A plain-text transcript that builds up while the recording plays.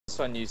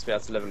one you used to be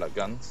able to level up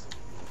guns.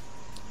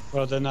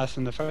 Well, then that's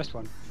in the first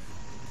one.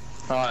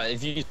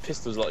 If you use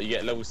pistols, like you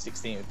get level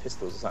 16 with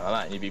pistols or something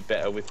like that, and you'd be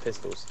better with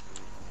pistols.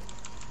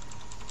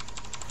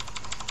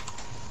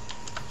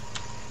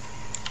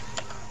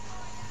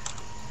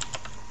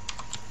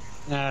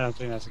 Nah, I don't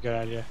think that's a good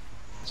idea.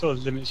 It sort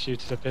of limits you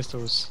to the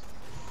pistols.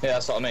 Yeah,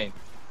 that's what I mean.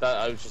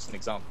 That was just an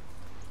example.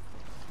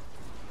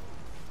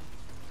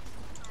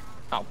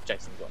 Oh,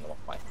 Jason's got in the wrong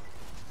way.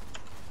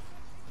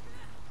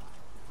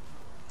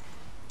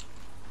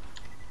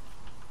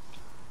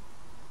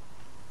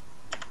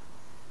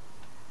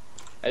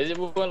 Is it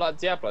more like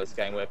Diablo's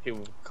game where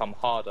people become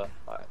harder?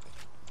 Like,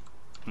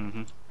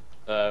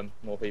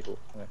 more people.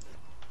 Yeah.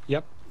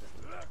 Yep.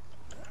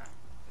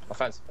 I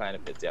fancy playing a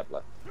bit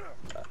Diablo.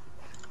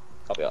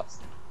 Can't be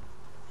asked.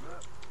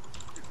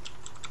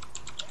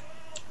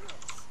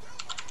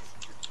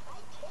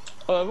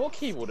 What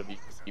keyboard have you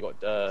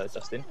got,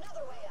 Justin?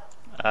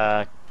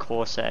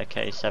 Corsair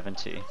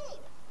K70.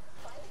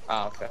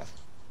 Ah, okay.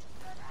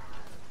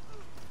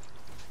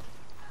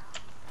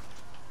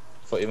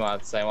 Thought you might have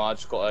the same. I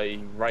just got a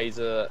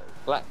Razer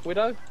Black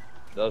Widow.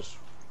 I was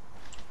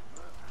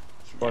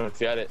just wondering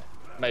if you had it.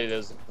 Maybe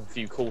there's a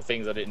few cool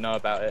things I didn't know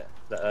about it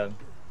that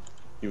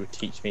you would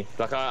teach me.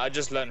 Like I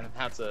just learned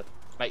how to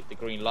make the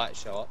green light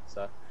show up.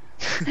 So.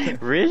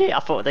 Really? I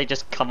thought they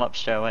just come up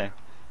straight away.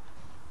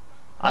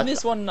 On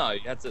this one, no. You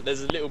had to,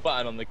 there's a little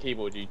button on the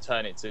keyboard. You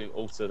turn it to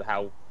alter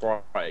how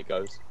bright it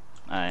goes.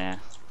 Oh yeah.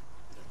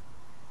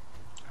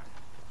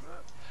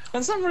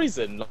 For some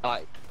reason,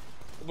 like,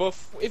 well,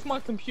 if my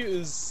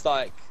computer's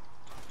like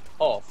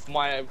off,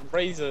 my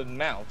Razer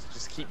mouse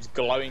just keeps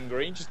glowing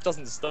green, just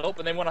doesn't stop,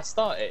 and then when I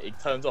start it, it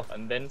turns off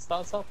and then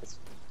starts up. It's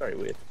very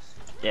weird.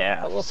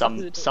 Yeah, like,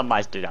 some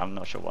mice do that. I'm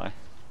not sure why.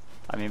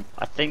 I mean,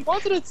 I think my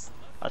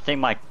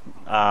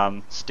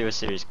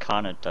SteelSeries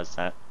kinda does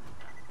that.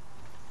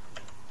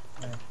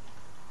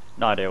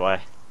 No idea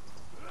why.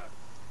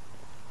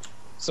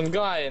 Some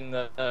guy in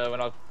the when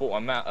I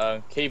bought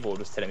my keyboard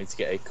was telling me to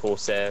get a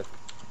Corsair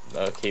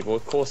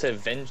keyboard, Corsair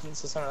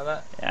Vengeance or something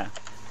like that. Yeah,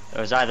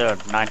 it was either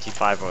a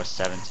 95 or a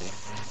 70.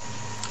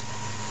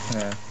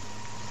 Yeah.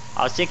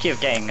 I was thinking of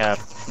getting a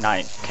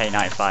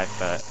K95,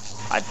 but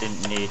I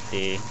didn't need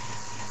the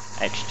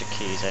extra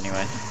keys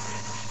anyway.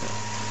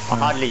 I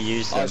hardly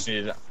use them,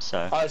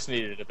 so I just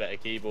needed a better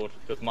keyboard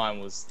because mine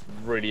was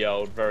really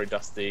old, very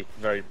dusty,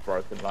 very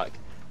broken. Like,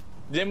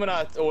 then when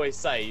I always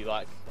say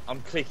like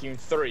I'm clicking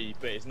 3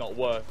 but it's not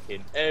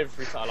working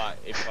every time, like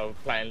if I was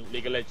playing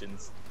League of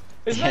Legends,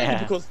 it's mainly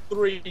because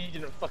 3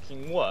 didn't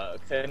fucking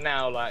work, and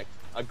now like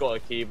I got a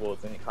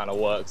keyboard and it kind of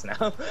works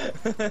now.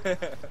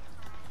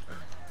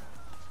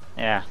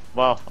 yeah.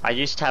 Well, I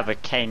used to have a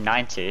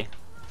K90,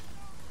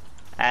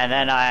 and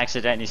then I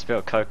accidentally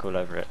spilled Coke all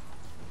over it.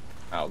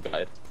 Oh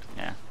god.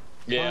 Yeah.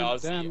 Yeah, I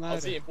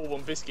was eating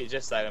bourbon biscuits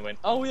yesterday and I went,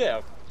 oh yeah,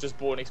 I've just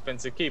bought an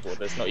expensive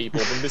keyboard, let's not eat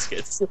bourbon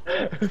biscuits.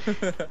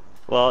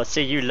 Well,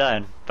 see, you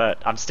learn,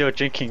 but I'm still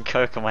drinking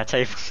Coke on my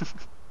table.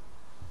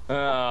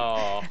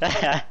 Oh.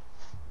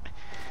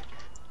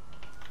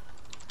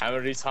 How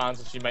many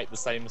times did you make the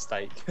same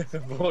mistake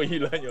before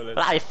you learn your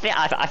lesson?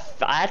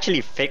 I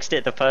actually fixed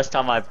it the first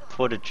time I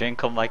poured a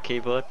drink on my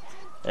keyboard.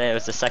 It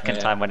was the second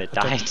time when it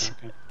died.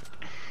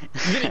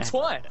 You did it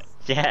twice?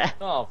 Yeah.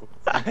 Oh.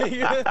 No,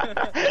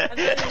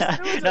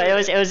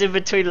 it was in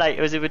between like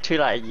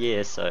a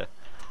year, so.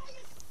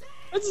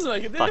 That doesn't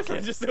make a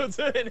difference. You're still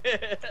doing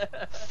it.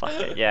 Fuck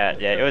it. Yeah.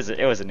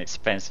 It was an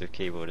expensive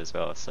keyboard as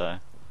well, so.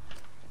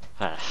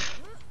 I'm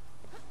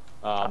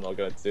not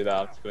going to do that.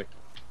 I'm just going to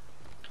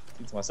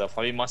keep to myself.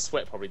 I mean, my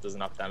sweat probably does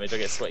enough damage. I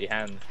get sweaty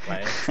hands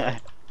playing. So.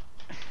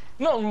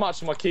 Not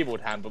much of my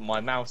keyboard hand, but my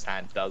mouse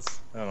hand does.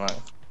 I don't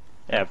know.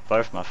 Yeah,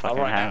 both my fucking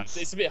hands.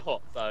 It's a bit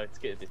hot, so it's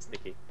getting a bit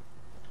sticky.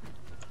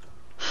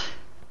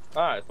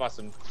 Alright, let's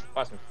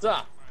buy some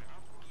stuff.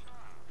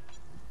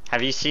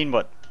 Have you seen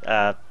what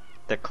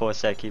the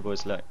Corsair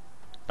keyboards look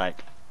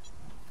like?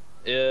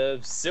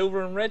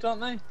 Silver and red,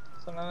 aren't they?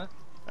 Something like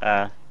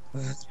that.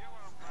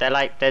 They're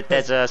like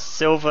there's a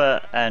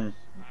silver and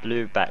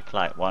blue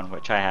backlight one,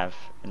 which I have,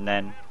 and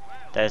then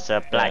there's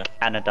a black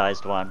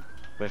anodized one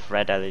with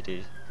red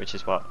LEDs, which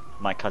is what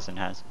my cousin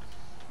has.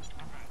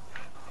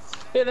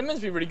 Yeah, they're meant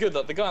to be really good.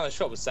 Like, the guy in the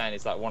shop was saying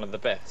it's like one of the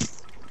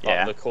best.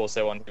 Like, the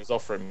Corsair one he was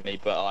offering me,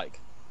 but like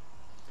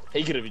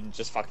he could have been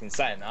just fucking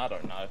saying that, I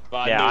don't know.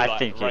 But yeah, I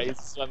knew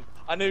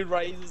I knew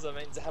Razers are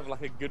meant to have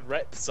like a good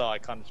rep, so I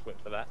kind of just went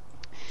for that.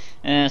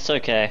 Yeah, it's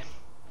okay.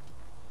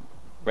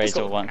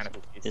 Razer one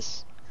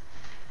is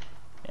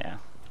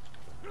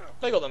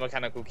They got the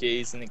mechanical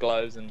keys and it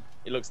glows and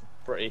it looks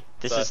pretty.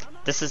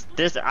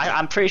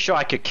 I'm pretty sure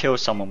I could kill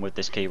someone with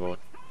this keyboard.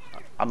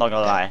 I'm not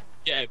gonna lie.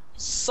 Yeah,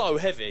 so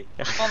heavy.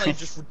 Aren't they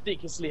just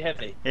ridiculously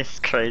heavy? It's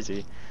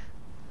crazy.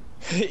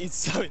 It's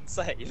so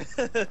insane.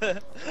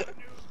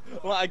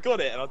 Well, I got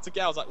it and I took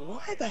it out, I was like,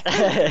 why the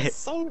hell is it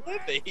so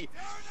heavy?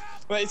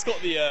 But it's got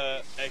the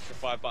extra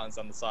 5 buttons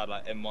on the side,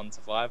 like M1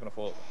 to 5, and I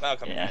thought, that'll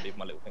come in handy with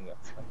my little finger.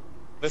 So,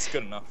 that's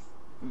good enough.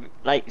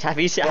 Like, have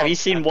you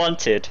seen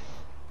Wanted?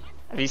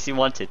 Have you seen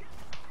Wanted?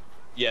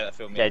 Yeah, that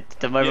film. Yeah,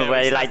 the moment Yeah,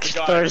 where he it's like the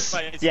guy throws, who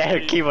plays yeah,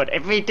 the- keyboard.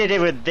 If we did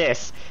it with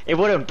this, it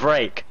wouldn't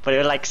break, but it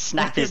would like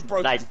snap his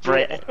Broke like his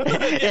break, jaw.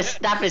 it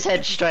snap his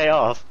head straight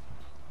off.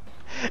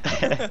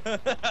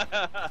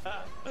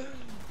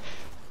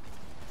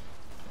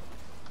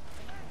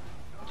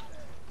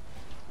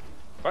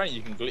 Apparently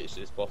you can glitch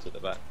this boss at the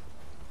back.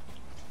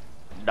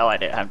 No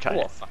idea. I'm trying.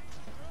 What? Fuck.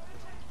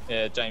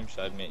 Yeah, James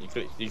showed me.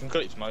 You can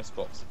glitch most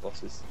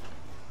bosses.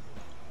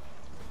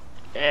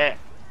 Yeah.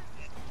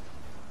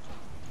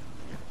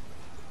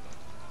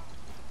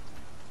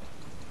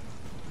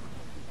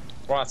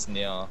 Right in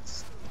the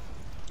arse.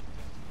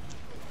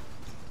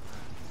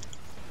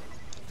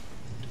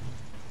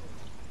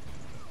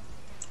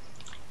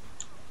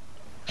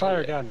 Fire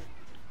again.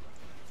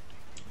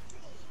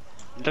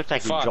 It looked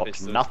like he Fire dropped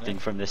pistols, nothing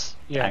yeah. from this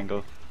Yeah.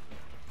 angle.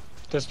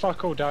 There's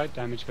fuck all direct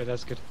damage, but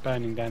there's good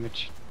burning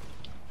damage.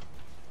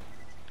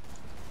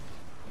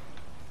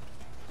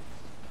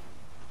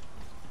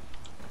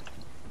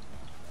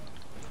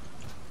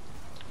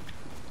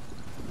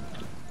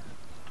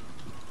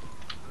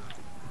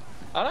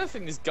 I don't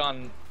think this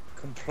gun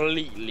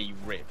completely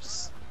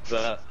rips,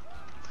 but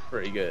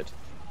pretty good.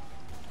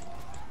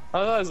 I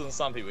know there's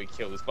some people who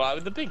kill this, but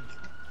with the big,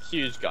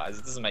 huge guys,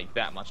 it doesn't make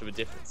that much of a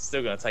difference. It's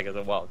still going to take us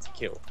a while to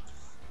kill.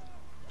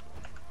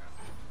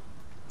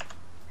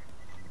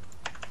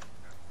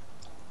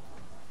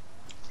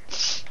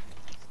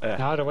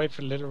 Now I had to wait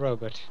for the little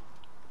robot.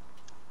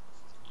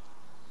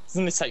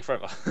 Doesn't this take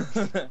forever?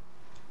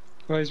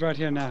 Well, he's right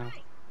here now.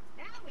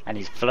 And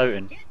he's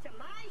floating.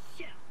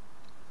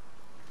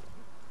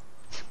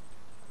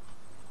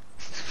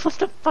 What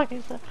the fuck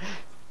is that?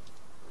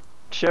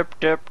 Chirp,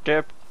 chirp,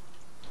 chirp.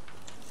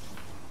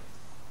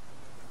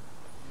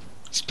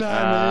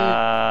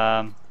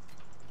 Spam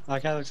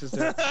like Alex is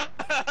doing.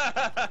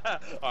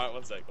 Alright,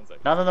 one sec.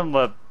 None of them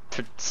were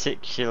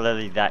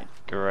particularly that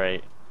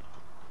great.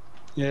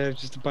 Yeah,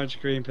 just a bunch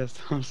of green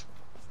pistols.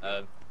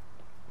 No.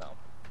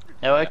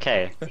 They were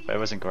okay, but it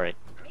wasn't great.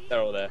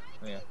 They're all there,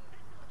 yeah.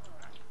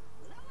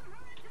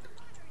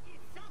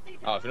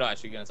 Oh, if you're not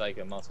actually going to take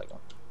them, I'll take one.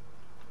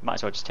 Might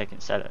as well just take it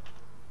and sell it.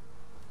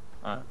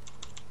 Alright.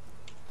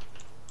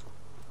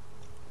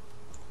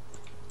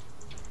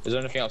 Is there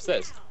anything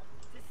upstairs?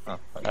 Oh,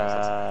 okay,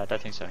 I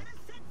don't think so.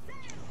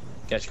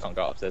 guess you can't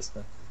go upstairs.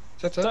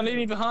 That's Don't leave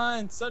me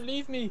behind! Don't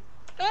leave me!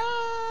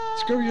 Ah!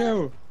 Screw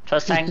you! To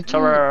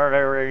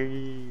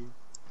sanctuary.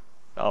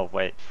 Oh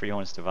wait, Three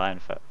Horns Divine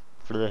for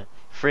the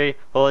Three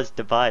Horns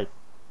Divine.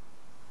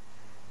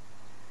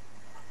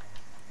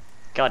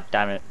 God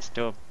damn it!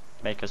 Still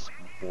make us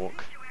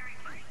walk.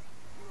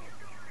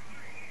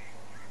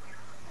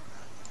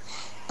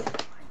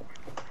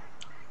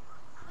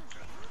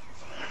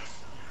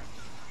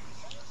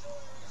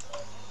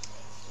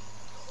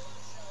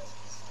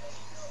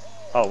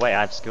 Oh wait,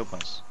 I have skill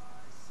points.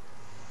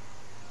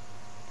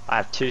 I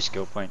have 2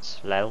 skill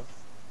points, lel.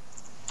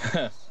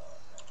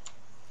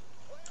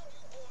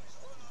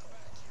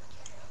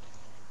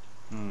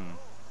 Hmm.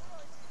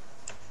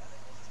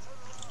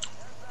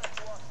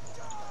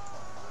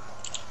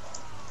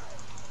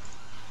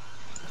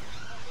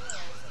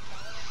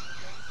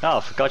 Oh,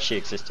 I forgot she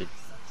existed.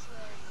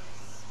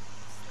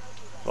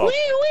 Well,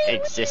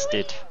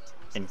 existed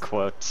in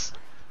quotes.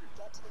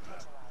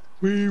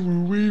 Wee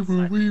woo, wee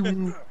woo, wee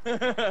woo.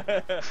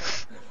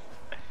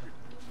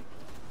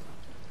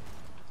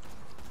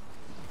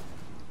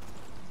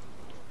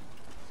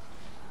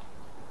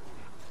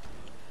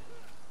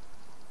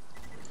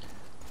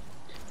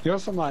 You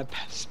got some like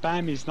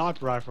spammy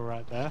sniper rifle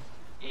right there.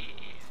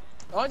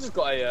 I just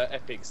got a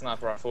epic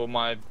sniper rifle on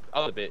my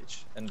other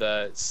bitch, and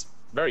it's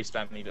very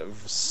spammy,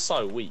 but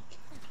so weak.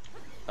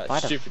 Why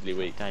the Stupidly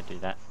weak. Did I do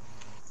that?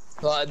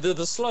 Like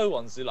the slow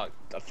ones do like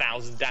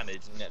 1,000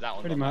 damage, and that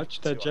one. Pretty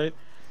much. The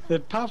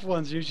powerful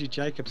ones are usually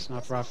Jacob's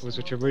sniper rifles,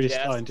 which are really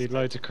slow and do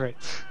loads of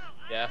crits.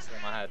 Yeah, that's the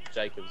one I had.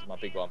 Jacob's my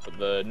big one, but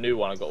the new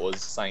one I got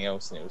was something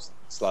else, and it was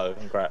slow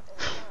and crap.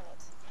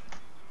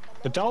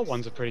 The dull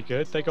ones are pretty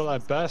good. They got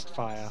like burst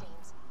fire.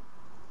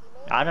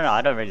 I don't know.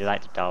 I don't really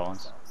like the dull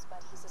ones.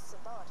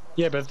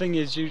 Yeah, but the thing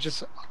is, you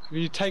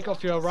take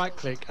off your right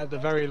click at the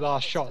very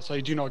last shot, so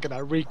you do not get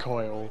that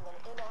recoil.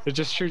 It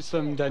just shoots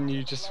them, then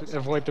you just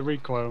avoid the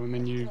recoil, and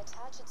then you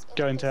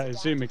go into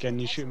zoom again,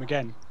 and you shoot them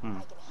again.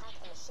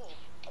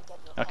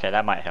 Okay,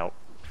 that might help.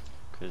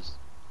 Because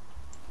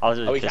I was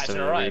Are we just pissed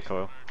catching with a the ride?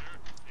 recoil.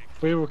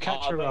 We will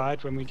catch a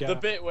ride when we get The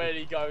bit where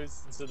he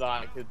goes to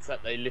like,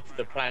 they lift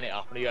the planet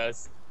up, and he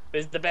goes,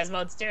 "This is the best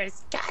monster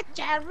is catch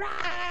a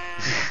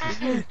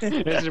ride."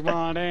 This is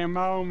one of them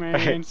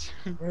moments.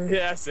 Yeah,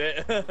 that's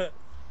it. That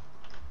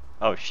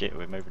Oh shit,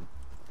 we're moving.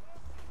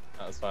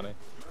 was funny.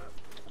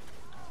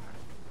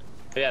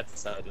 He had to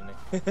say it,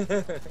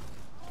 didn't he?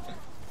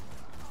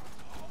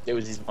 It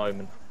was his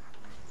moment.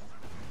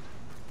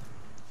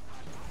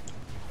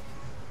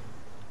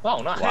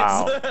 Oh, nice!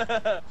 Wow.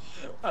 That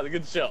was a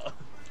good shot.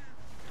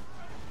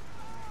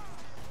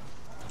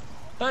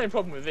 The only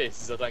problem with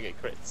this is I don't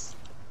get crits.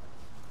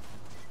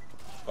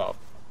 Well,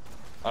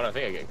 I don't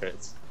think I get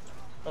crits.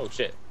 Oh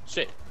shit,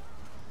 shit.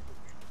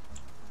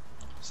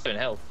 Still in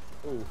health.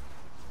 Ooh.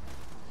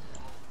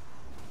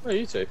 Where are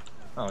you two?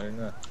 Oh, in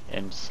there.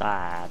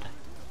 Inside.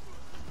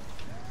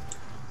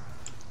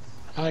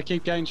 I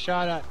keep getting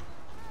shot at.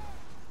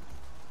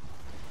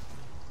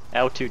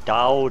 L2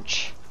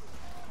 dodge.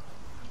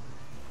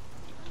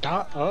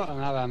 Oh,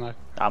 I'm out of ammo.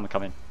 I'm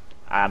coming.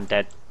 I'm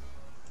dead.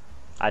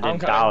 I I'm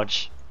didn't coming.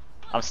 dodge.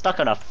 I'm stuck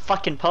on a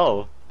fucking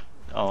pole.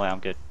 Oh wait, I'm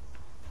good.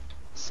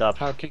 Sup.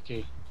 How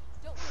kinky.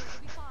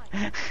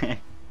 I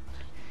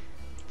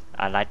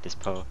like this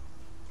pole.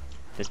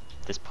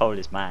 This pole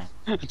is mine.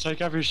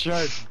 Take every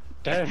shot.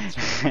 Damn.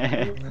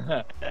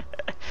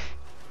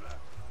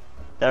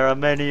 There are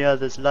many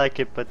others like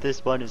it, but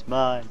this one is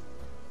mine.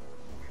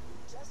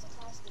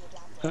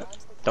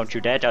 Don't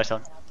you dare,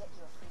 Jason.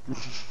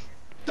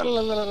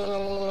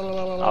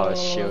 Oh,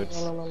 shields.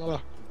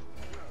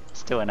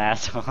 Still an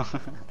asshole.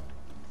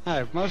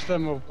 No, most of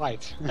them are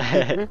white.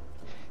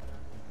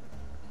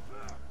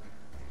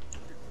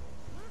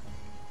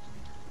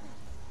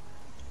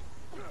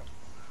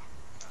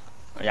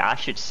 Yeah, I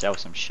should sell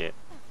some shit.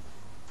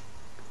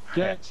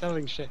 Yeah,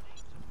 selling shit.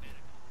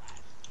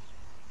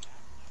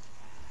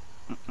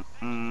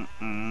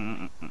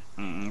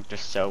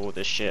 Just sell all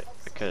this shit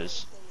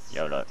because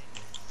YOLO.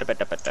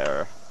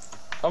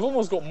 I've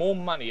almost got more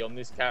money on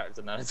this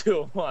character than I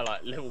do on my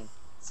like level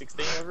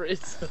 16, whatever it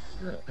is.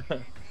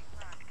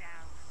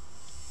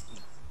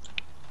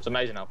 It's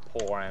amazing how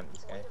poor I am in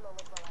this game.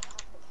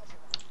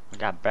 We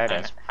got badass.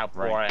 And how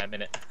poor I am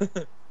in it.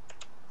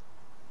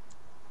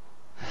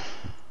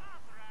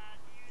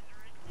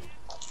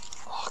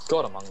 Oh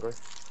god, I'm hungry.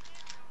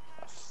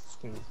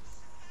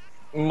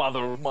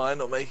 Mother of mine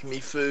not making me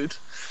food.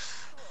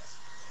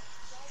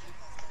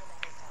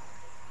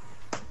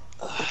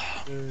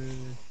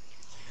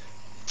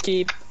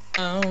 Keep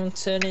on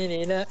turning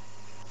it up.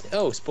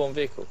 Oh, spawn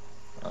vehicle.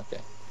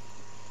 Okay.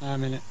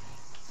 I'm in it.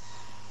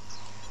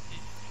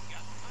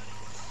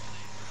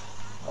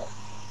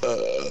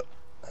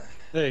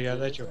 There you go,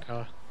 there's your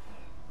car.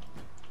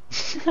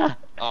 Oh,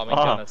 I'm in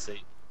gunner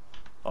seat.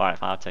 Alright,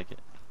 I'll take it.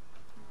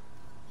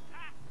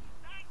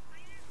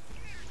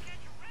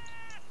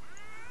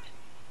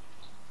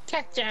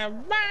 Catch a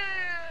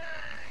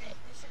ride!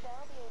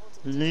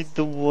 Lead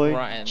the way,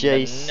 Right in the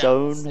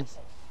Jason. nuts.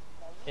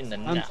 In the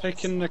I'm nuts.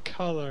 taking the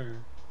color.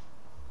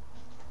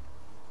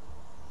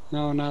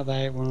 No, not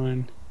that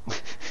one.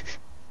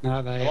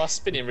 Not that. Am I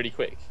spinning really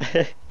quick?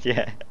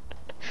 Yeah.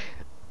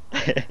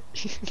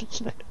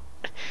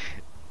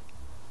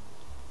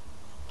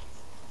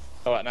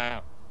 Alright,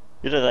 now.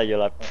 You look like you're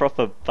like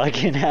proper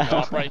bugging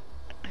out. Am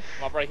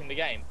I breaking the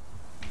game?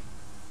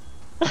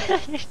 You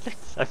look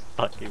so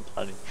fucking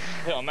funny.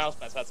 I think my mouse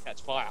pad's about to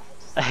catch fire.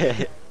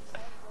 There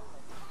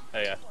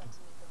you go.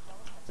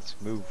 Let's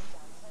move.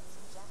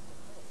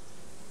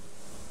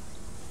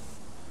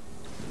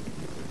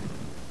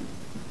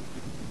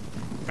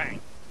 Bang.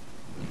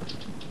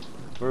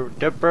 We're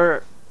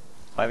dipper.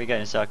 Why are we going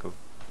in a circle?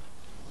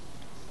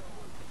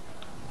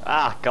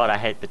 Ah, God, I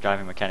hate the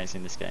driving mechanics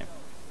in this game.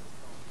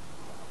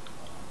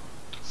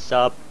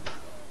 Sup.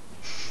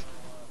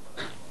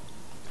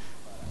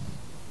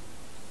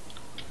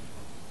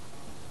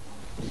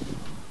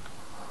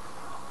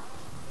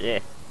 Yeah.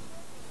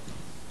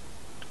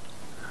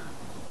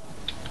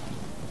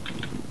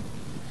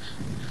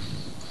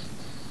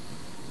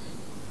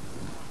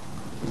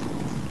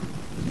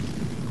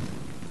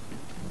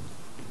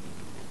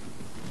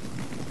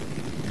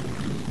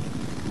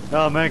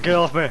 Oh man, get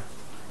off me!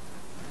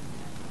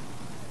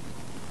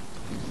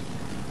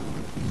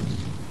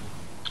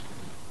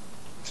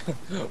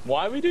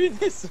 Why are we doing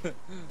this?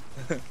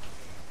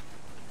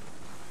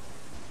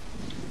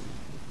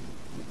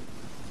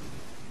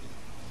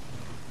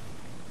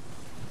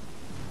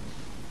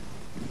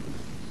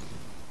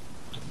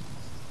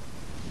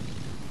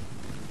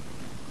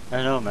 I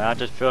don't know, man, I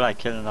just feel like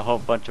killing a whole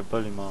bunch of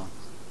bully mons.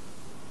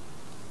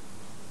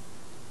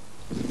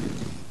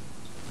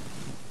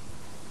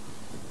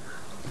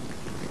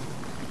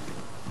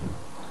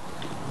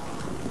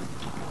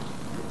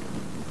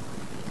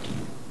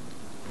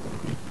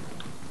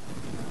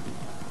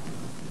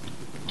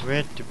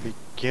 Where did we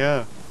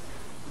go?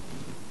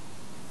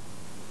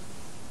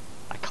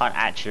 I can't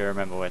actually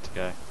remember where to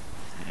go.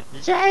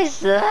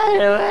 Jason,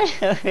 where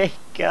do we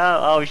go?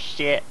 Oh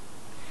shit.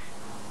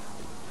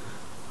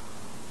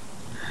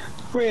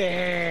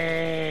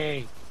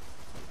 Whee!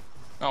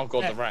 Oh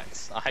god, the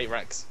racks. I hate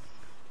racks.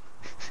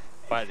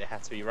 Why did it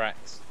have to be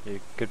racks? You're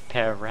a good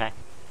pair of rats.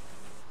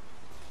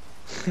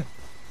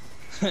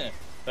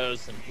 Those are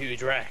some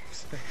huge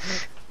racks.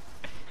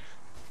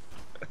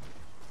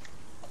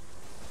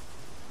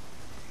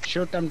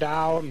 Shoot them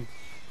down.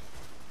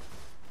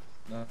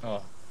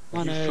 Oh,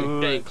 Money.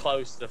 we're getting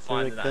close to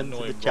finding that gun to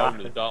annoying the chopper.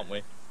 roller, aren't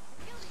we?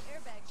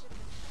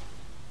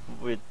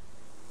 With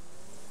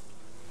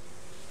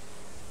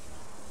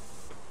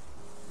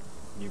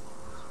you.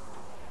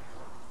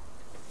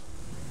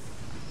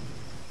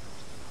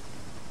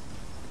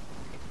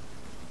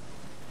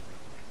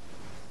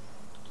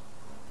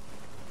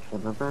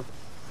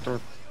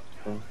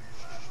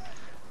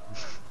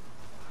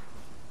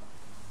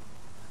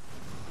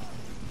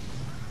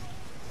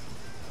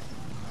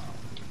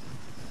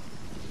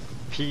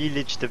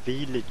 Pillage the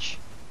village.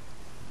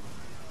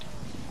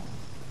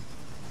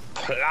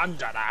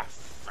 Plunder that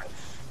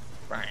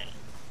right.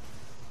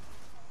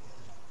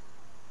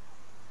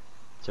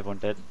 Is everyone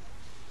dead?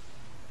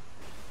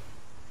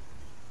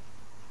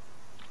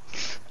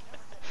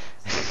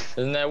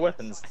 Isn't there a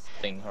weapons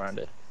thing around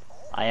it?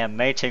 I am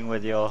mating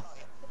with your.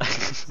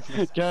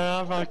 Get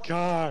out of my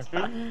car!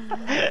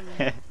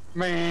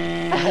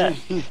 Man!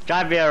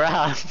 Drive me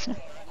around.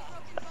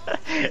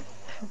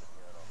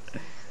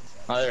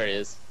 Oh, there he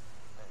is.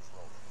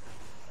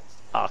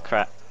 Oh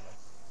crap.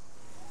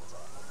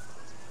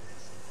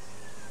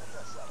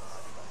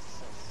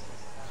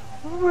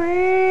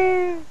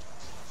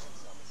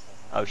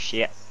 Oh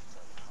shit.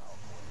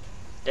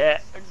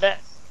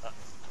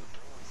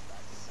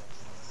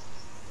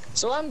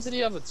 So what happened to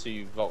the other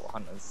two Vault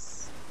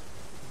Hunters?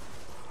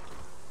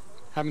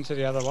 Happened to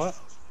the other what?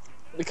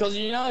 Because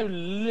you know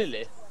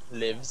Lilith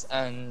lives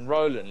and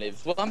Roland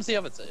lives. What happened to the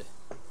other two?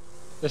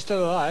 They're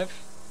still alive.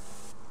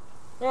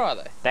 Where are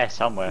they? There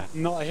somewhere.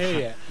 Not here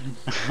yet.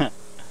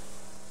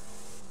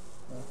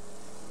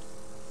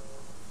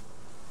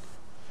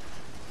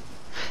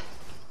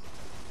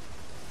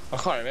 I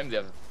can't remember the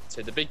other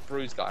two. The big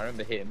bruised guy, I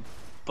remember him.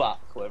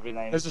 Buck, whatever his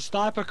name is. There's a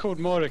sniper called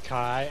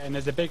Mordecai, and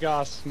there's a big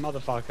ass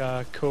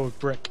motherfucker called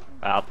Brick.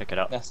 I'll pick it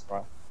up. That's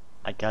right.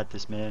 I got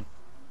this, man.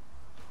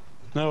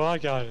 No, I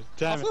got it. I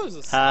Damn thought it it. was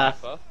a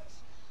sniper.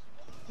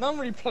 No one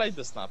really played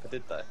the sniper,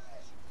 did they?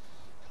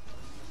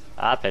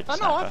 I played the I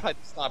know, I sniper. played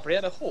the sniper. He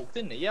had a hawk,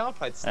 didn't he? Yeah, I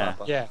played the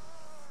sniper. Yeah.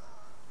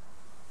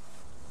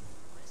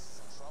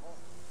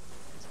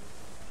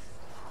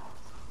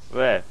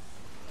 Where?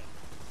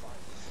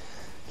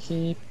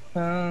 Keep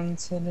on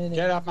telling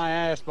Get up my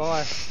ass,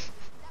 boy.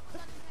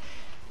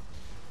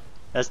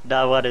 That's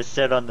not what it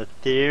said on the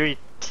theory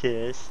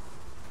test.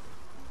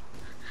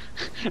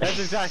 That's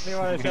exactly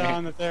what I said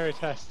on the theory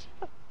test.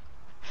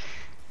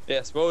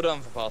 Yes, well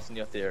done for passing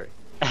your theory.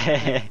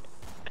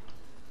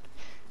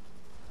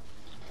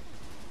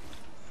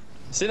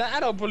 See, that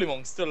adult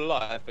bullymong's still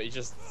alive, but he's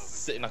just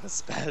sitting like a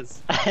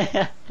spaz.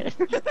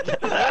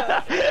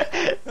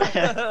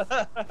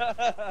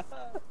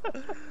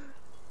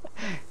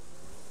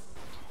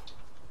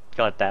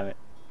 God damn it.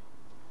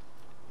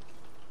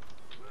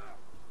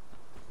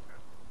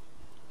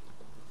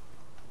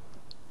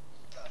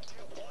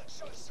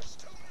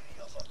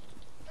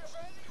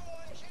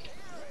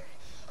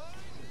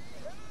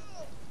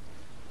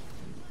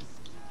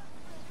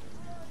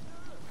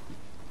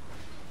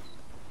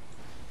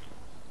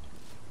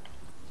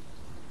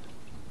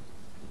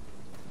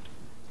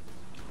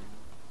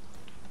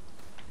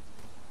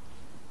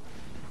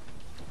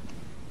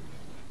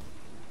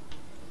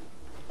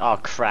 Oh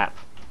crap.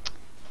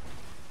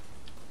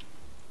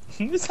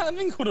 Is that a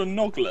thing called a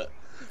noglet?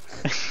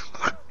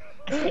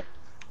 Yeah,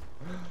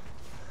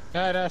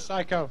 that's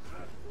Psycho.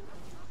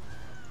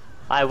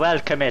 I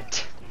welcome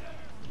it.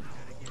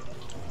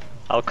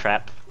 Oh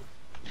crap.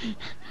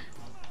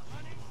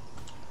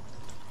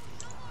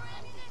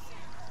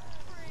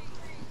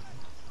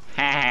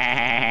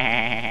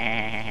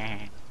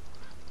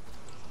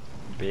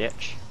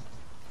 Bitch.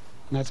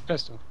 That's a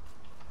pistol.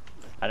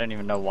 I don't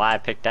even know why I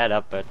picked that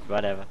up, but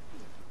whatever.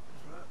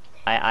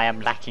 I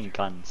am lacking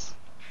guns.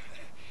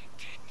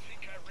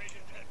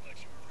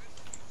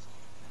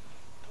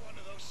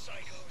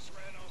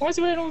 Why is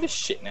he wearing all this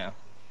shit now?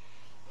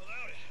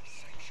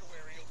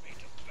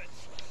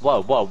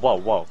 Whoa, whoa, whoa,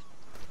 whoa.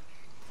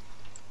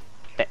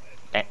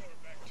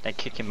 They're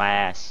kicking my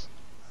ass.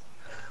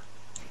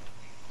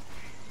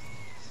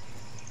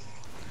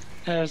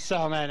 There's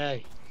so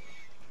many.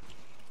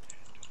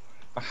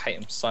 I hate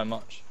him so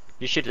much.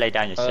 You should lay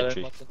down your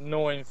sentry. Most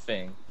annoying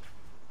thing.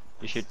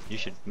 You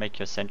should make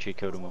your sentry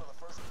kill them all.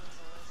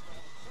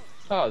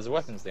 Oh, there's a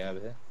weapons thing over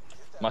here.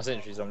 My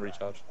sentry's on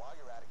recharge.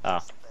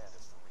 Ah.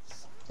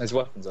 There's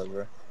weapons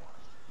over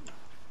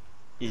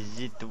here. Is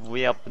it the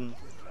weapon?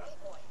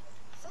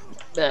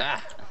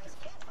 Ah.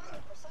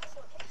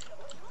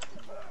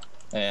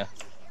 Yeah.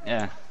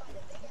 Yeah.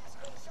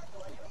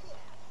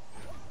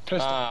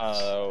 Pistols.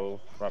 Oh,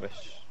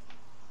 rubbish.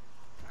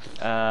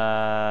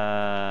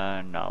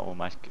 No, all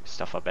my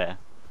stuff up there.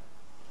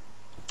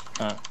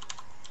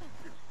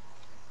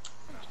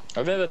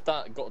 I've never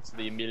got to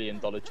the $1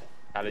 million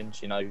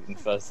challenge, you know, in the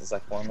first and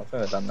second one. I've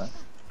never done that.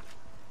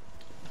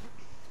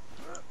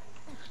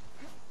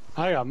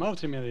 I got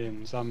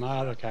multi-millions on my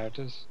other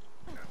characters.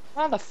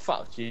 How the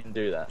fuck do you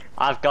do that?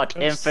 I've got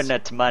That's-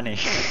 infinite money.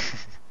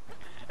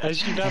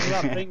 As you level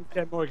up, things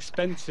get more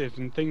expensive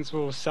and things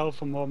will sell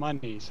for more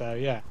money, so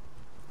yeah.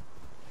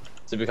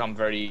 To become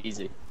very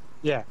easy.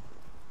 Yeah.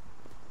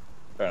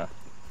 Fair enough.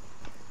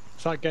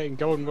 It's like getting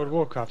gold in World of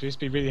Warcraft. It used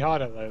to be really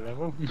hard at low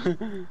level.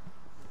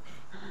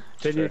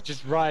 Then True. you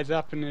just rise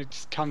up and it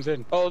just comes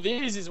in. Oh, the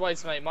easiest way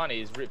to make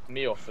money is rip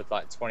me off with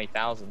like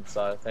 20,000.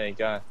 So there you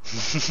go.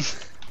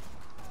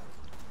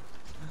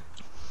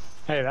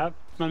 Hey, that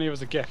money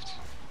was a gift.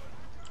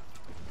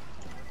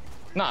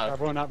 No, I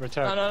will not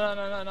return. no.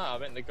 I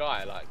meant the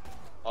guy. Like,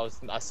 I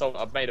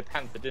made a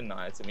panther, didn't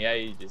I? It took me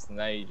ages and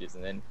ages,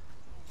 and then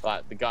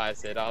like the guy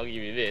said, I'll give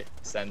you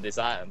this and this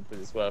item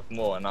because it's worth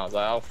more, and I was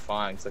like, oh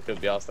fine, because I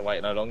couldn't be asked to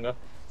wait no longer.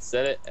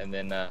 Sell it, and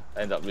then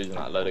end up losing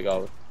like a load of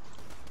gold,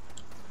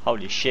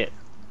 Holy shit.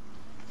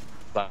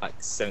 like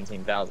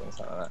 17,000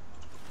 something like that.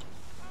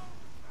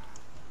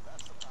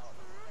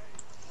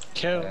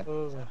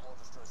 Kill.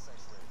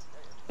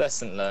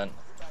 Lesson learned.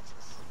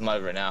 I'm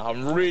over it now.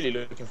 I'm really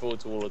looking forward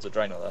to Warlords of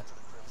Draenor though.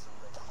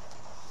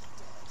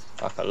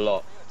 Like a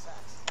lot.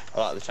 I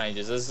like the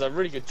changes. There's a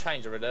really good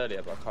change I read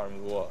earlier, but I can't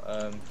remember what.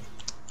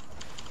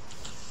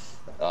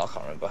 Oh, I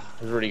can't remember.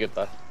 It was really good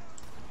though.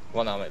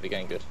 One that'll make the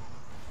game good.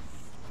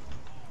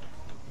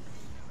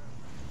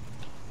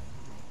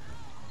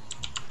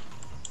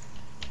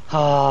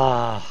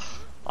 Ah,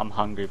 I'm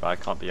hungry, but I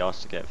can't be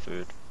asked to get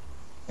food.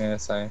 Yeah,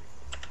 same.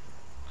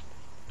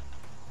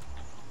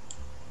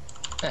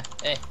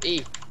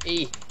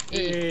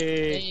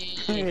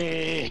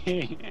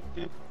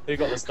 Who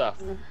got the stuff?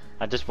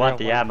 I just want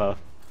the ammo.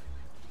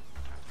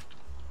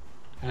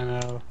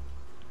 Ammo.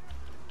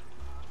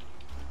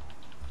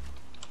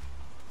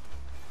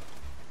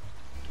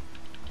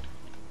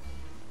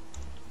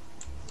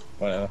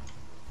 Whatever.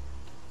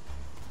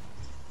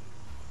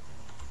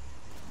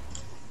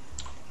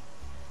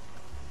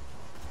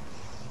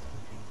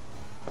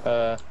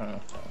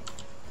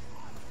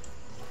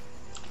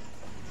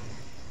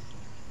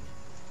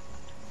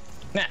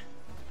 Nah.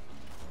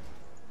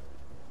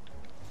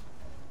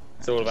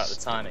 It's all about the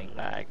timing.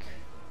 Lag.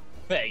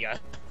 There you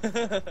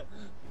go.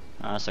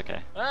 Oh, that's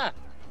okay.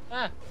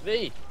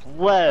 V.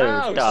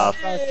 Whoa, Oh, the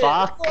shit.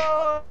 fuck?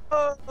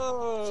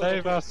 Whoa.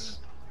 Save us.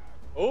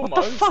 Almost.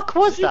 What the fuck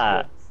was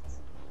that?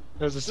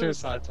 It was a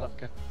suicide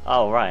talker.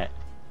 Oh, right.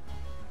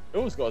 It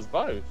almost got us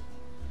both.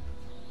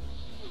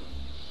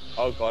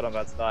 Oh god, I'm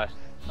about to die.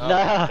 Oh,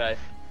 No.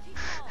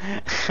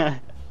 okay.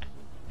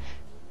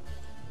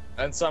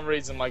 And some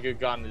reason my good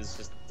gun has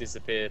just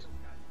disappeared.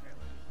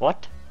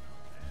 What?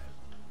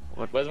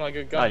 Where's my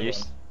good Oh, gun? you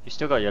gone?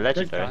 still got your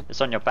legendary. gun.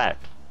 It's on your back.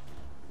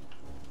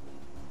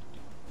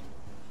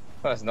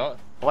 No, it's not.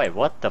 Wait,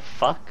 what the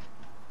fuck?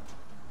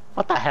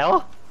 What the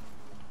hell?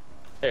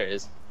 Here it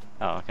is.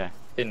 Oh, okay.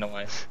 Hidden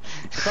away.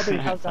 Probably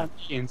held down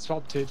E and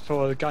swapped it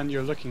for the gun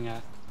you're looking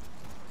at.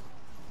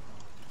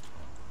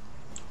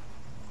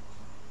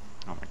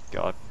 Oh my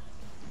god.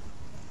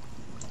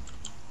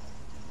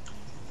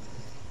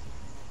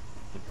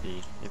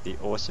 It'd be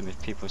awesome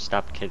if people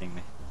stopped killing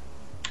me.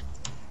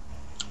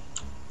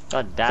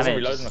 God damn Doesn't it.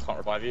 reload and I can't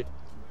revive you.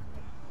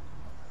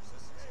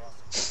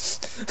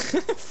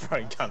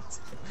 Throwing guns.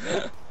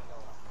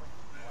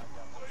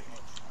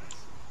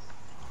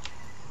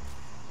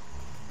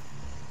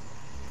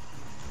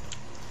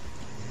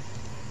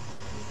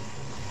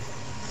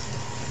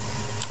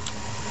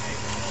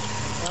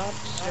 Stop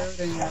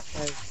shooting at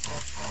me.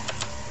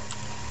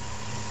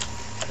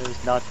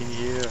 There's nothing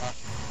here.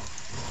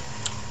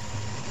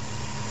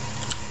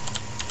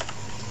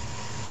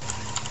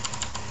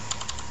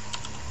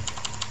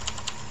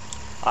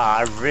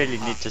 I really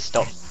need to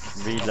stop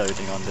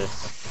reloading on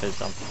this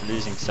because I'm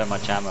losing so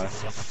much ammo.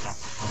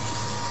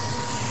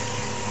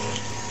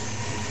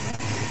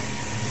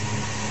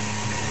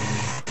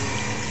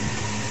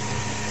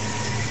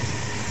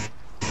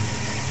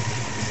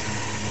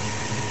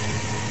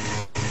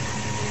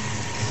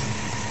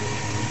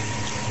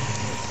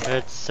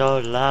 It's so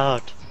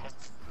loud.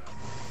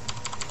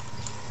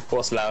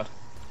 What's loud?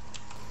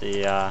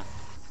 The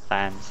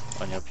fans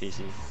on your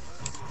PC.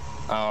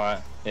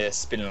 Alright. Yeah, it's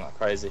spinning like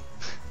crazy.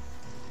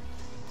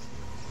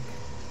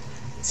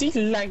 Is he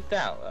lagged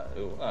out?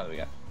 Oh, there we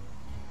go.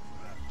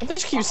 It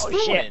just keeps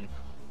spawning.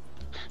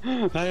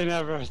 They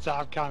never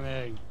stop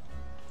coming.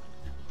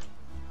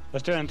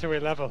 Let's do it until we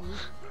level.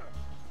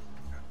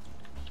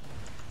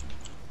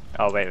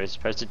 Oh wait, we're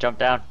supposed to jump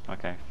down?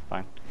 Okay,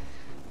 fine.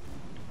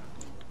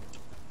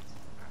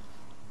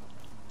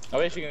 I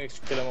wish you can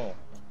kill them all.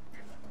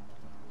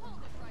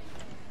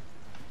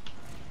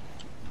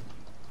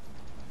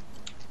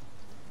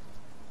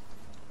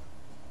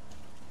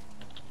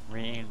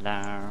 Reload.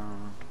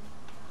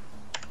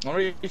 I'm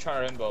really trying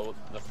to remember what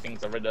the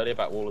things I read earlier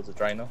about Warlords of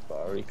Draenor, but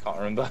I really can't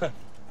remember.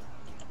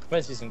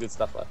 Meant to be some good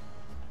stuff though.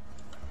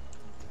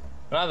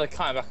 Now they're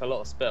cutting back a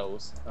lot of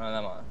spells, not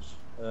that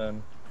much.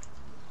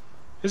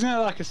 Isn't it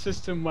like a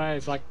system where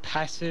it's like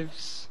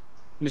passives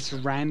and it's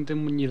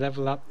random when you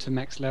level up to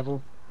max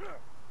level?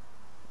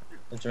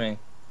 What do you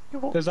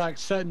mean? There's like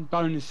certain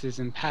bonuses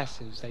and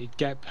passives that you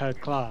get per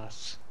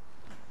class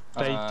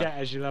that you get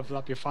as you level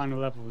up your final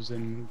levels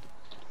in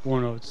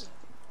Warlords.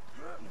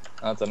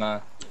 I don't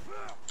know.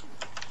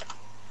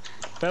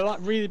 They're like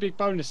really big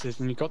bonuses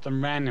and you got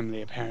them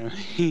randomly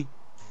apparently.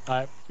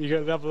 Like you go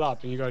level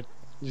up and you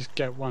just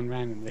get one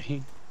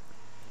randomly.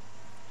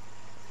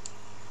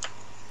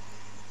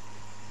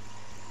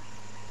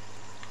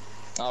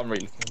 I'm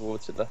really looking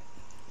forward to that.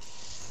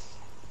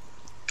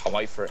 Can't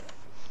wait for it.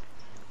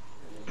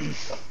 I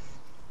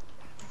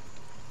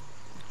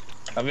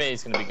think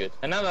it's going to be good.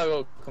 And now that I've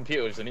got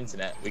computers and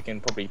internet, we can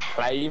probably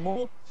play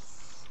more.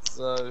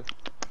 So,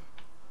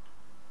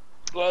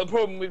 well, the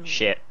problem with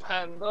Shit.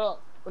 Panda,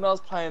 when I was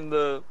playing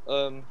the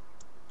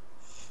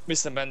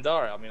Mr.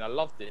 Bandari, I mean, I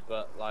loved it,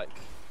 but like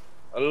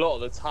a lot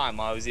of the time,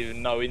 I was either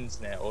no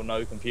internet or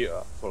no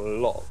computer for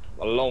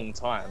a long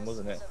time,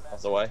 wasn't it? I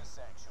was away.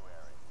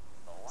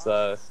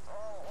 So,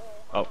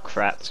 Oh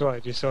crap. So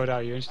what, you sorted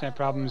out your internet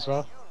problem as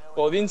well?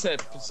 well, the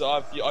internet.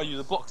 So I use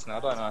a box now,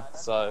 don't I?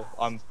 So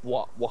I'm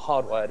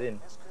hardwired in.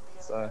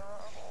 So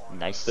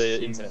Nice.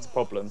 the internet's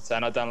problem,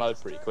 and I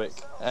download pretty quick.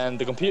 And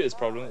the computer's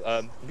problem,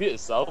 computer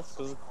itself,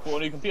 because I bought a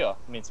new computer.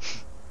 I mean,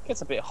 it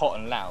gets a bit hot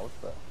and loud,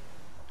 but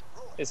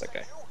it's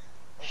okay.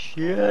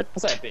 Shit. I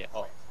say a bit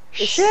hot.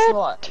 It's Shit.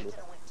 slightly.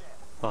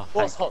 Oh,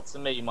 What's thank- hot to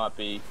me might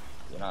be,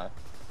 you know,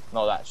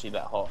 not actually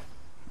that hot.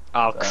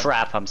 oh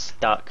crap, I'm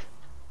stuck.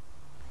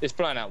 It's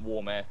blowing out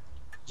warm air.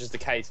 Just the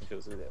casing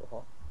feels a little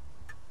hot.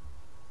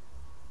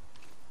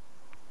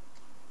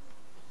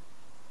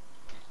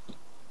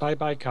 Bye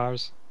bye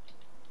cars.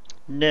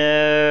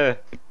 No. Made it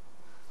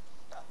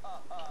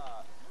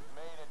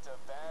to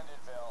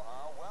Banditville,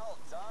 huh? Well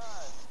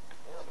done.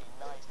 It'll be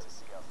nice to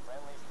see a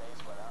friendly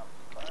face without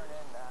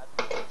burning that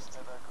place to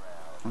the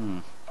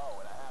ground. Oh,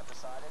 and I have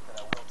decided that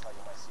I will tell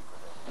you my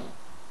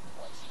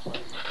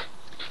secret.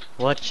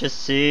 What's your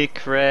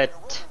secret?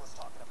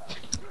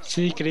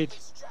 Secret.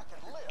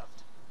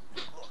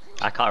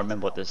 I can't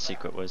remember what the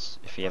secret was,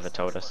 if he ever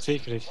told us.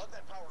 Secret.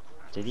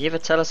 Did he ever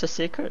tell us a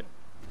secret?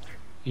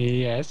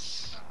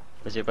 Yes.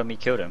 Was it when we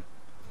killed him?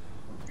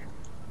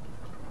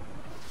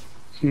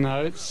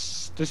 No,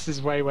 this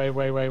is way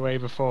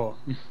before.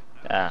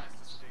 Ah.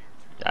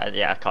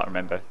 Yeah, I can't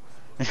remember.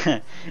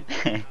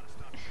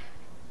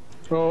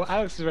 Well,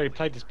 Alex has already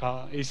played this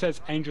part. He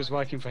says Angel's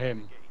working for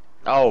him.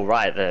 Oh,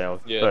 right there.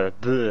 Yeah.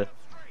 Duh.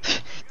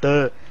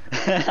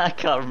 I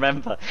can't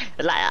remember.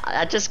 Like,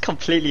 I just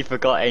completely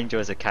forgot Angel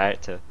as a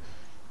character.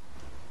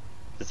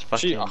 It's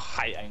fucking... I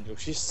hate Angel.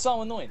 She's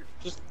so annoying.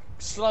 Just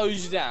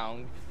slows you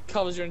down,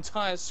 covers your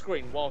entire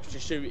screen whilst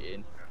you're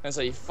shooting, and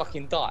so you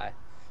fucking die.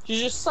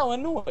 She's just so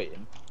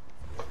annoying.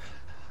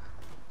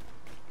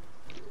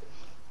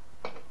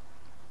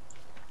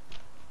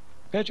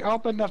 Bitch,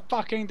 open the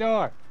fucking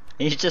door!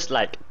 He's just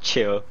like,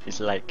 chill. He's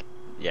like,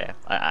 yeah,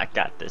 I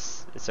got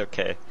this. It's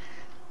okay.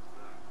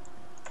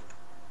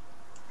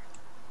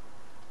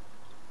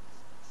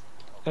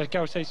 Let's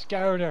go say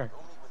Scouter.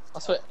 I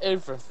swear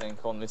everything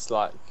on this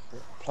like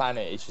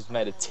planet is just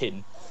made of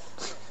tin.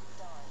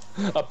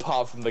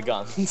 Apart from the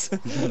guns.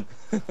 Without you,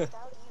 the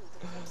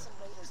Crimson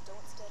Raiders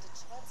don't stand a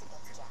chance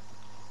against Jack.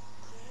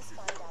 Please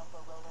find out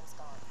where Roland's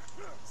gone.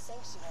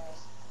 Sanctuary.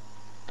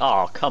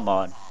 Oh, come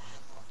on.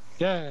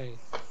 Yay.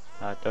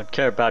 I don't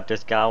care about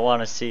this guy. I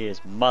want to see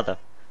his mother.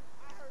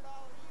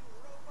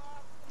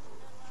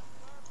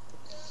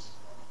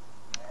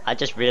 I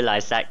just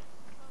realized that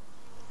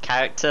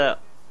character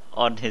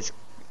on his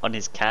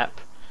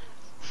cap.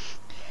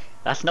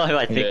 That's not who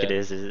I think Yeah. it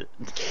is it?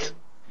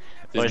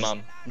 Or His is-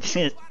 mum.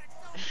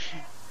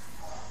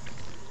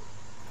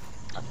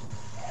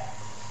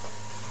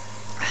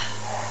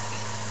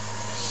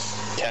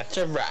 Catch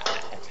a ride.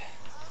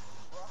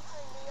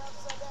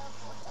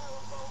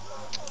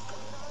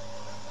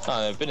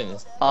 Oh, I've been in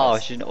this. Oh,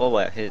 she's not. Oh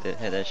wait, here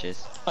there she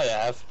is. I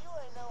have.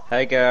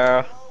 Hey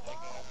girl.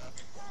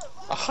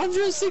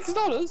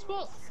 $106?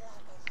 What?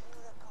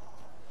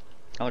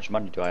 How much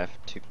money do I have?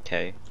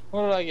 2k.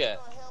 What did I get?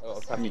 Oh, I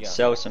crappy need to gun.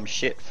 sell some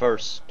shit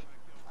first.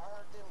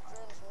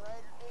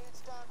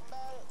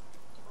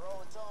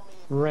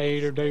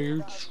 Raider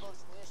dudes.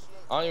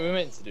 Aren't we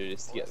meant to do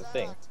this to get the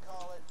thing?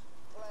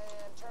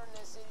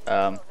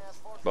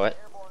 What?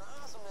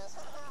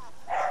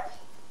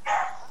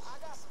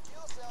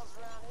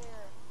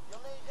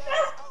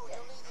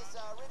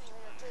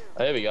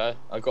 Oh, there we go.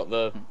 I got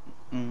the.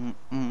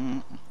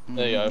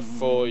 There you go.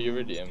 4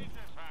 iridium.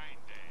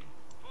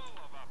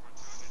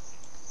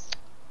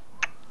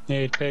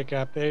 Need to pick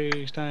up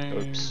these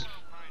things. Oops.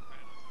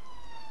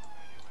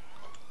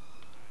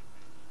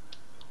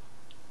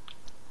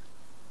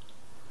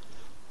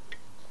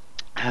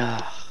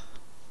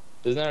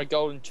 Isn't there a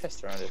golden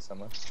chest around here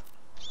somewhere?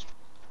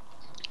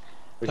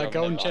 Which That I've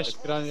golden never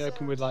chest could only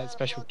open with like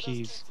special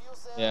keys.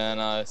 Yeah,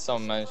 no,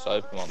 someone managed to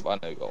open one, but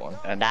I never got one.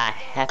 And I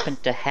happen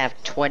to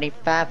have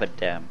 25 of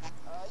them.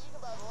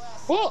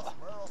 What?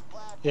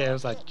 Yeah, it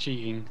was like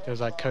cheating. There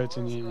was like codes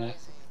on the internet.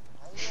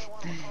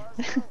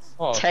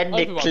 Oh,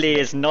 Technically,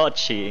 it's not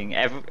cheating.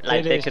 Like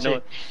It they is can.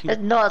 All, cheating.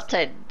 it's not.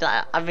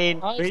 I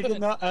mean, We did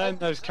not earn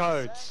those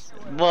codes.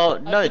 well,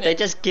 no, Open they it.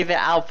 just give it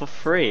out for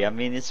free. I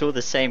mean, it's all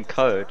the same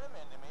code.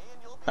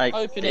 Like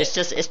Open it's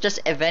it. just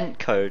event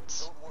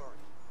codes.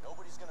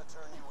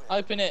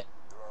 Open it.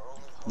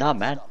 Nah,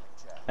 man.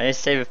 I need to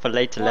save it for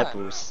later Why?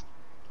 levels.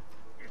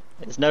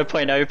 There's no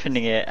point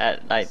opening it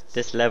at like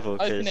this level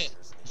Open because it.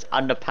 it's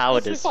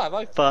underpowered as 55,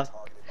 open.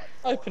 fuck.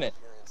 Open it.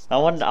 I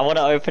want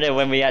to open it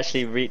when we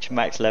actually reach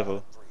max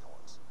level,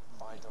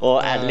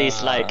 or at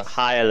least like Ah.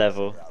 higher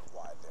level.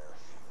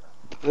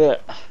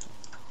 But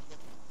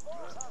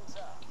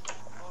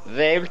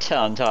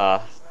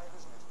Weltanta.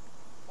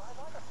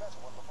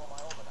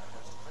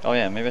 Oh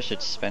yeah, maybe I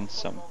should spend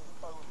some.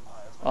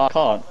 Oh, I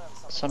can't.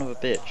 Son of a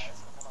bitch.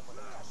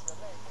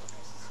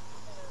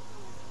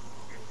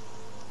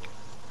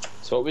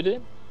 So what we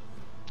doing?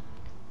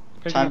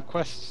 Picking Time- up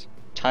quests.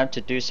 Time to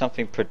do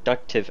something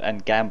productive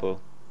and gamble.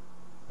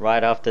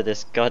 Right after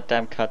this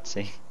goddamn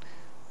cutscene.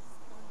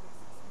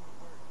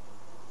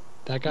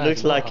 That guy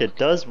Looks like it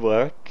does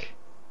work.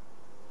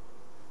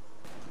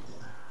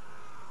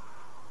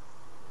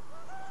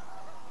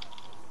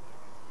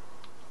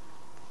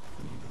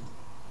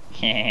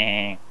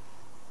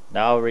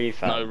 No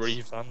refunds. No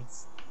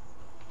refunds.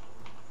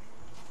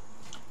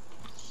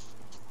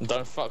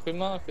 Don't fuck with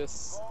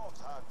Marcus. Vault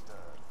Hunter.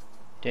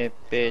 Dip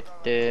it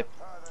dip.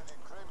 Paladin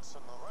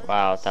Crimson Rays.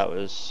 Wow, that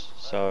was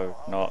so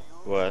not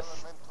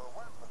worth. Elemental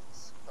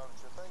weapons, don't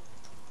you think?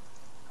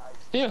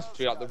 He must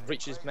be like the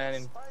richest man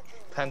in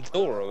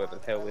Pandora or whatever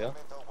the hell we are.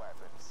 Elemental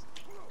weapons.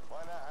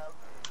 Wanna help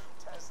me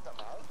test them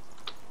out?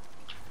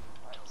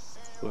 I'll see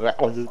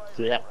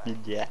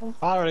you.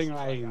 Firing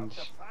range.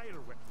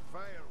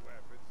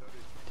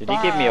 Did he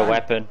give me a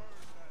weapon?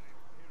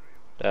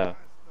 Oh.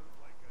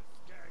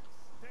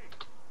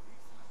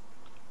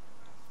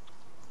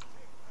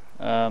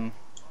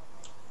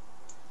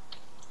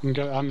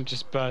 I'm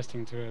just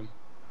bursting through him.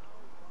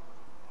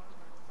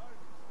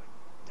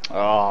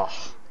 Oh.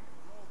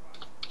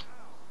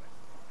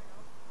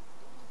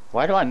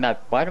 Why do my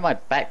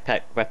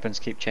backpack weapons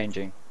keep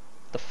changing?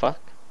 The fuck?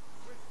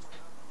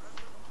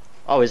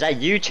 Oh, is that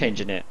you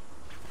changing it?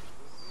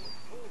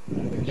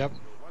 Yep.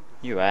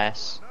 You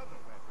ass.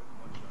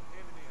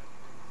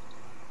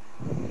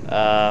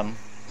 I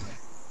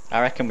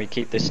reckon we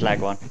keep this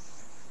slag one.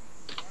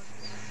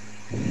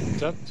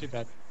 So, too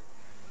bad.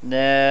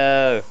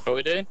 No. What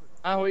we doing?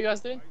 Ah, what are you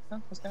guys doing? Huh?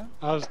 What's going on?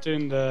 I was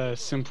doing the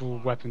simple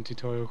weapon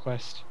tutorial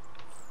quest.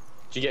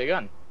 Did you get a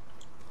gun?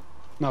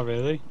 Not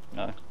really.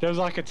 No. There was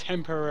like a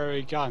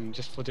temporary gun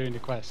just for doing the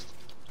quest.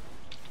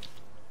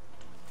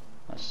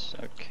 That's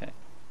okay.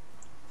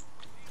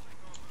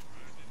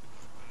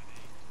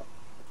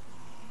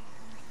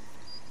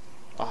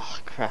 Oh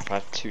crap, I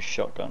have 2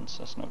 shotguns,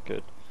 that's not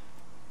good.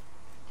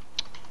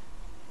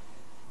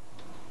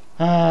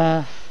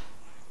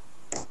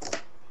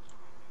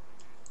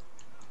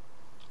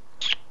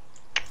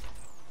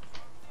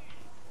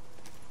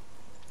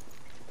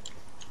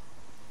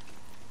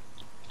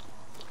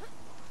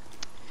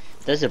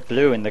 There's a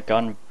blue in the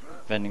gun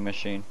vending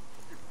machine.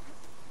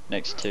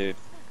 Next to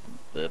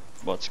the,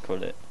 what's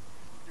called it.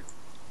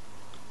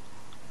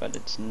 But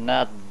it's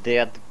not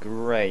that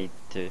great.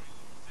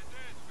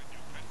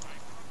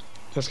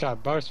 This guy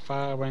burst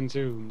fire when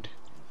zoomed.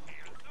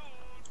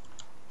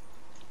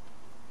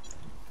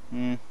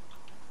 Hmm.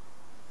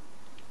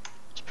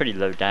 It's pretty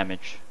low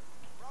damage.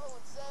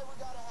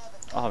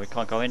 Oh, we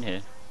can't go in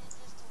here.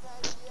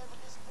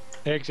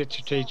 Exit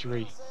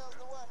strategy.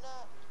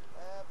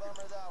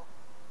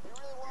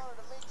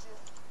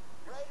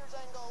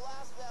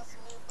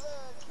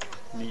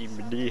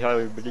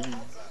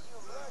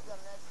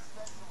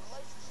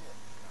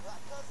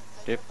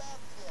 Dip,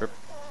 drip.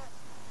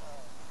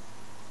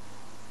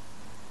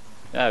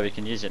 Oh, we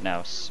can use it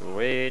now.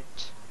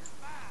 Sweet.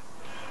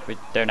 We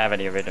don't have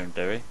any rhythm,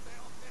 do we?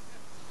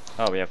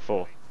 Oh, we have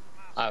 4.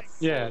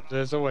 Yeah,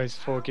 there's always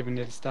 4 given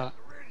you the start.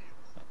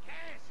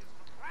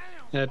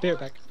 Yeah, be right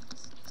back.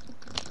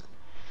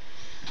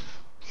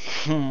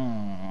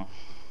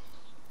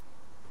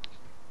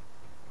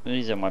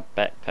 These are my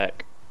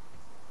backpack.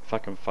 If I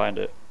can find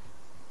it.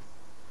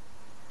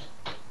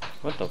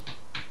 What the?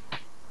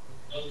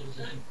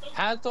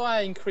 How do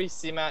I increase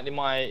the amount in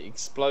my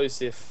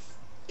explosive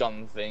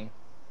gun thing?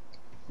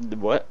 The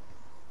what?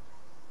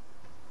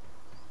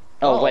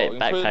 Oh, wait,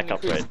 backpack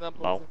increase upgrade. the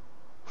number Lol.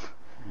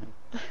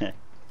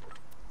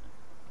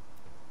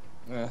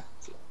 Yeah.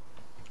 Just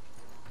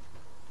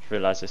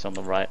realised it's on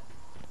the right.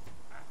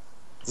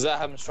 Does that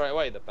happen straight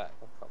away, the back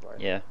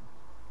upgrade? Yeah.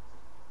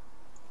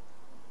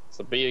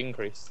 So B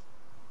increased.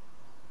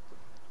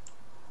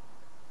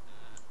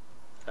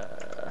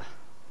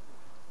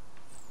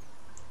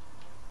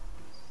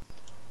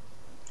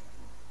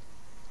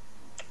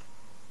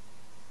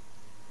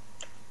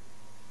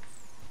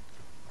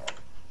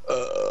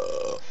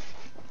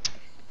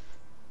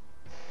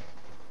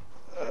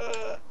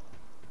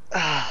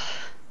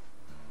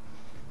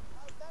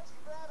 Thanks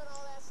for grabbing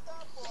all that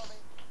stuff for me.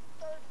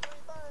 33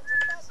 burns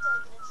and bus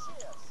taking in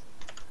shifts.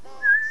 Now,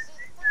 to see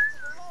the fruits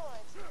of your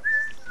loins,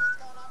 this city's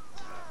gonna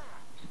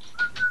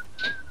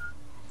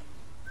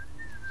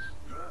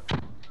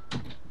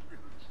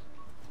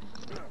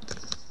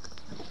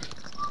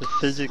The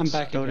physics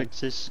back don't again.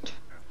 exist.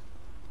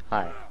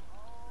 Hi.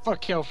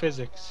 Fuck your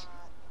physics.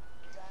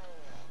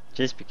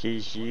 Just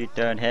because you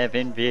don't have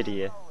Nvidia.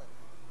 You know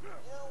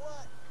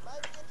what?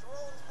 Maybe get to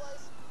Roland's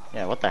place.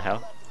 Yeah, what the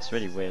hell? It's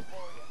really weird.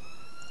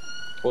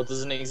 What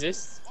doesn't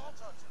exist? Vault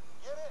Hunter,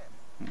 get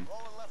in.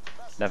 Roland left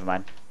a message. Never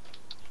mind.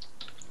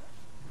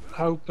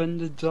 Open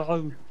the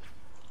door.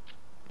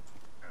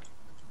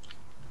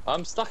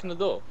 I'm stuck in the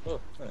door.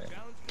 Oh, okay.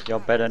 You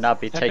better not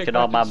be Epic taking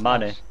all my weapons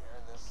money.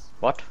 slots.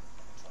 What?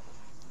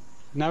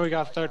 Now we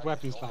got 3rd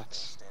weapon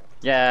slots.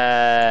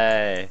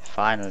 Yay!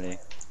 Finally.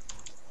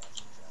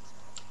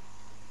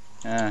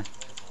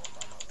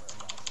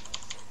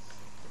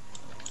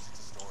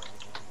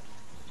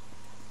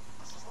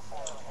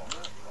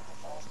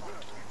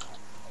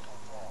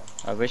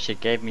 I wish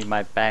it gave me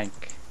my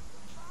bank.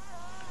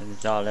 And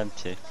it's all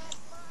empty.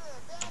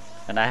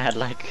 And I had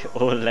like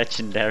all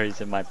legendaries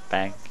in my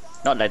bank.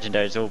 Not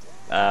legendaries, all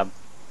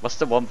what's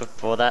the one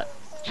before that?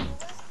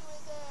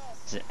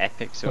 Is it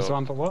epics What's the or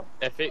one for what?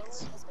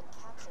 Epics.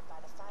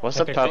 what's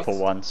Epic the purple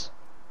Epics? ones?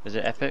 Is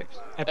it epics?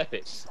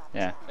 Epics.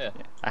 Yeah. Yeah.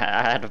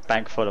 I had a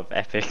bank full of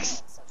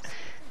epics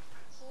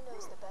He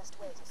knows the best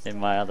way to in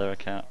my other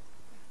account.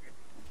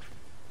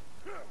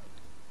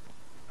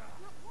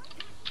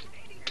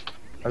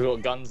 I've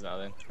got guns now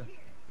then.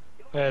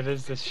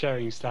 There's the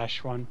sharing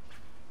slash one.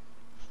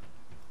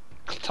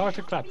 Talk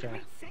to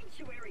Claptrap.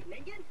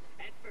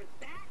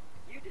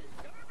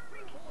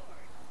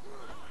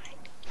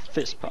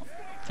 Fist bump,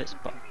 fist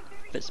bump,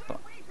 fist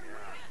bump.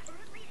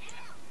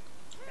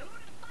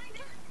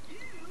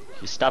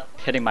 You stop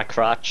hitting my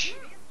crotch.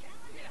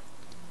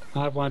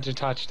 I want to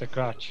touch the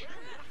crotch.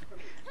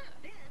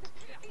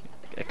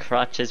 A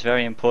crotch is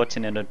very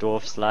important in a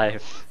dwarf's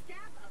life.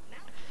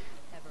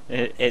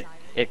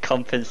 It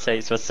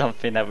compensates for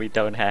something that we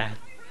don't have.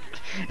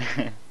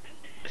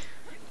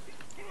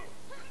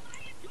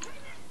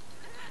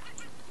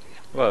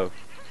 Whoa,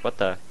 what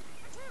the?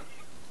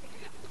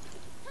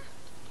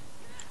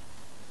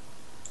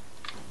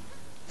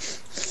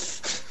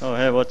 Oh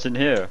hey, what's in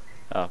here?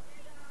 Oh.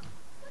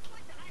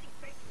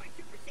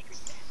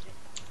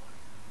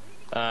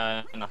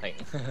 Nothing.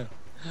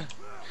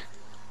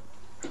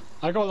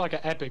 I got like an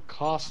epic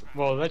class,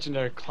 well,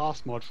 legendary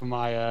class mod for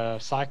my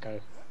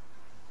Psycho.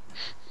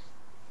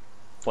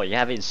 What, you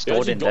have it You installed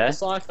actually in got there? the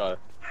Psycho.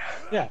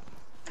 Yeah.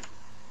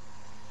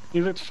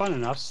 He looked fun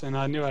enough, and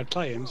I knew I'd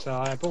play him, so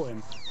I bought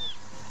him.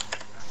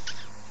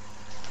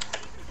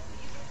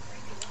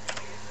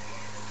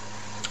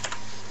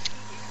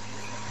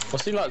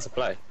 What's he like to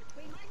play?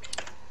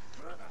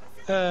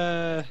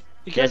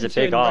 He He has goes a into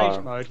big rage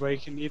arm. mode where he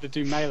can either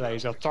do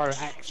melees or throw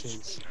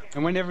axes,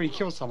 and whenever he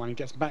kills someone, he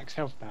gets max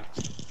health back.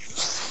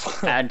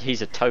 And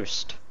he's a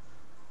toast.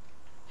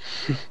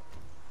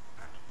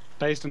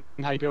 Based on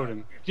how you build him.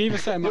 You can even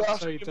set him Your up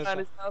so he African does. man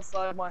Like, is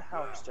outside my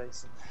house,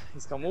 Jason.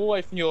 He's come all the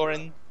way from your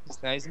end.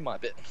 Now he's in my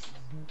bit.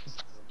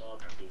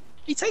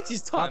 He takes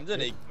his time,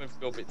 doesn't he? Coming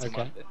from your bit to my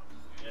Okay. bit.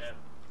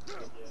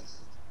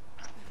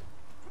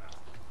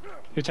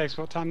 who takes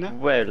what time now?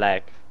 Whoa,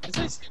 lag. It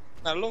takes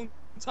a long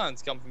time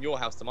to come from your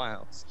house to my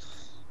house.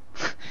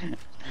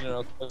 You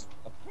know,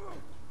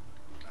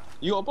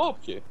 you got a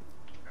barbecue?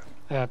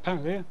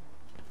 Apparently, yeah.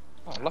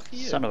 Oh, lucky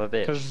you. Son of a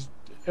bitch. Because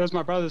it was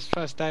my brother's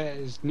first day at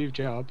his new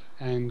job,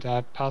 and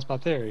I passed my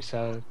theory,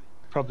 so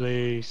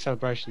probably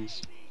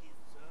celebrations.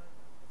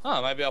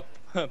 Oh, maybe I'll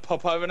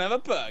pop over and have a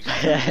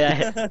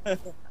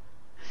burger.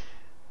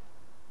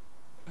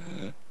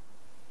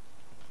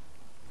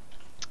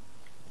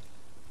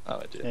 Oh,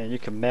 I do. Yeah, you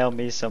can mail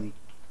me some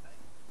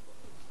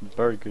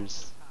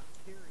burgers.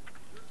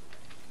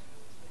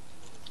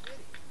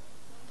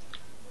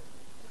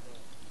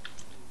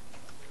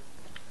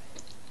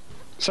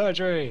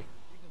 Surgery!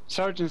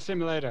 Surgeon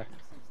Simulator!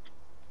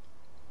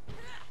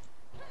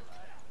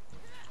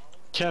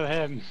 Kill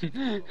him!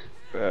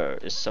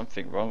 Is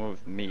something wrong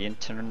with me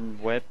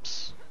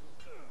interwebs?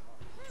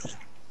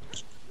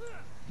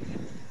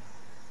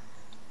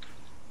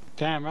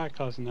 Damn right,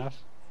 close enough.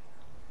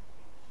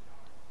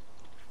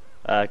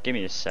 Give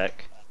me a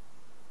sec.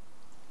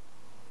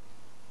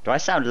 Do I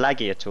sound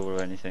laggy at all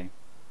or anything?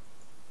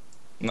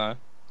 No.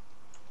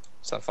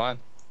 Is that fine?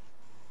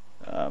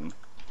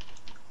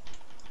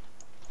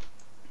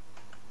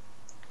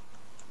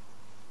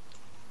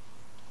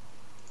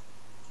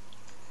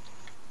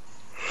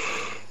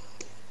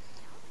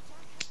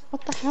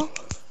 What the hell?